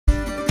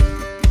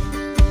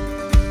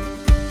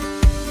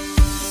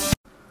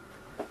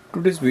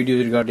Today's video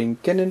is regarding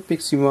Canon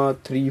Pixma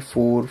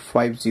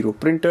 3450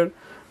 printer.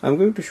 I'm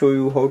going to show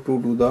you how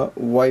to do the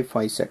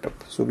Wi-Fi setup.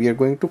 So we are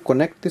going to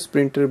connect this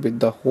printer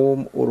with the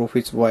home or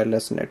office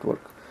wireless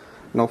network.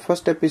 Now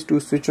first step is to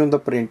switch on the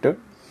printer,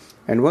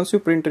 and once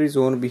your printer is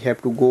on, we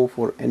have to go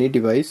for any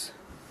device.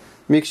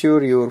 Make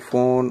sure your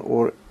phone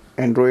or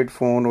Android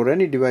phone or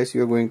any device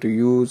you are going to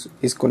use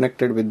is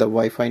connected with the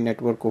Wi-Fi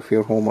network of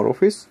your home or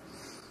office.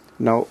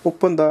 Now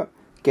open the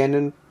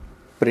Canon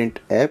Print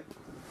App.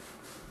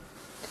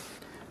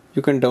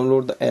 You can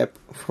download the app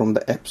from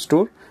the App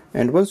Store,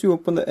 and once you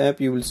open the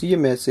app you will see a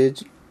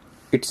message.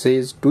 It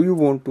says, do you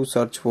want to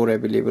search for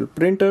available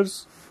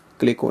printers?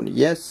 Click on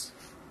yes.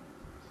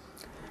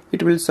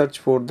 It will search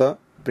for the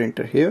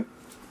printer here.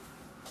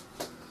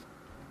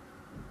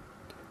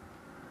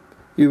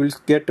 You will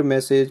get a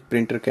message,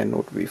 printer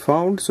cannot be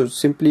found, so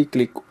simply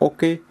click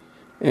OK,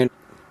 and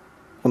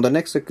on the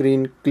next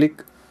screen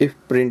click if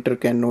printer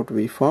cannot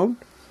be found.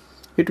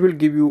 It will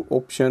give you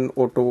option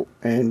auto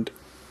and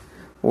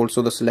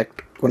also the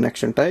select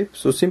connection type.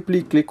 So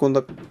simply click on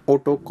the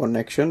auto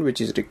connection,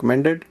 which is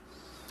recommended.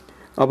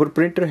 Our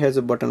printer has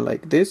a button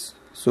like this,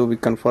 so we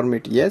confirm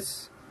it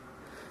yes,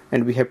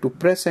 and we have to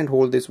press and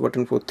hold this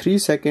button for 3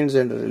 seconds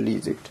and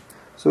release it.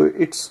 So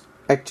it's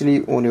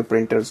actually on your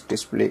printer's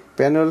display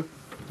panel.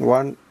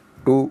 1,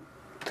 2,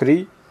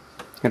 3,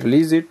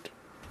 release it,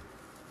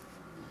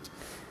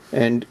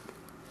 and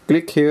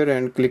click here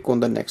and click on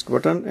the next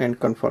button and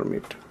confirm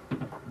it.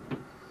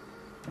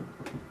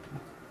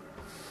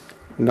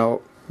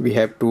 Now we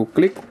have to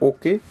click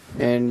OK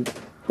and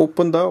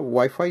open the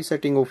Wi-Fi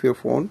setting of your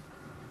phone.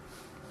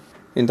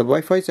 In the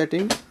Wi-Fi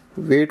setting,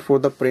 wait for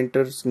the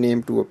printer's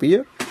name to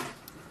appear.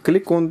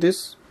 Click on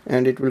this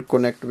and it will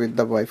connect with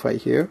the Wi-Fi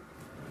here.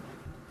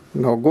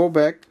 Now go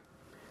back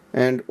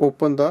and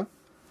open the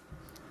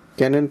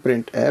Canon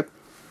Print app.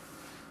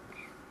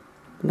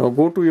 Now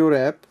go to your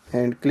app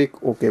and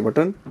click OK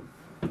button.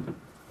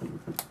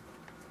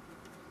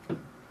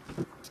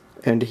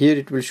 And here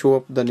it will show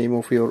up the name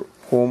of your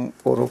home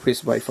or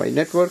office Wi-Fi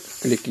network.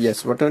 Click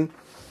yes button.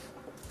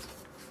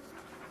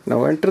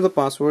 Now enter the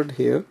password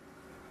here.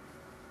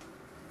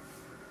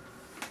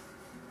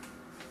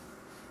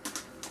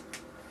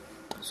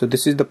 So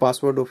this is the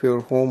password of your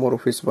home or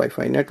office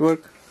Wi-Fi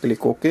network.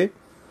 Click OK.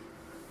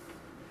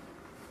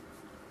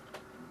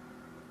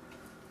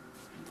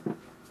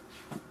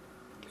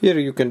 Here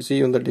you can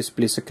see on the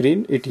display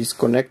screen it is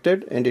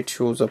connected and it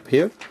shows up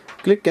here.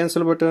 Click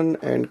cancel button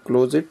and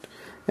close it,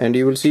 and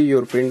you will see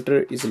your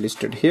printer is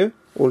listed here.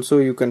 Also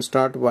you can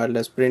start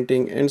wireless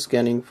printing and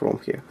scanning from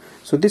here.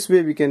 So this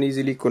way we can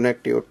easily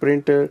connect your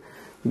printer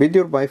with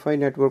your Wi-Fi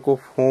network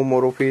of home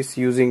or office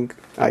using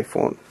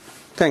iPhone.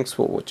 Thanks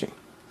for watching.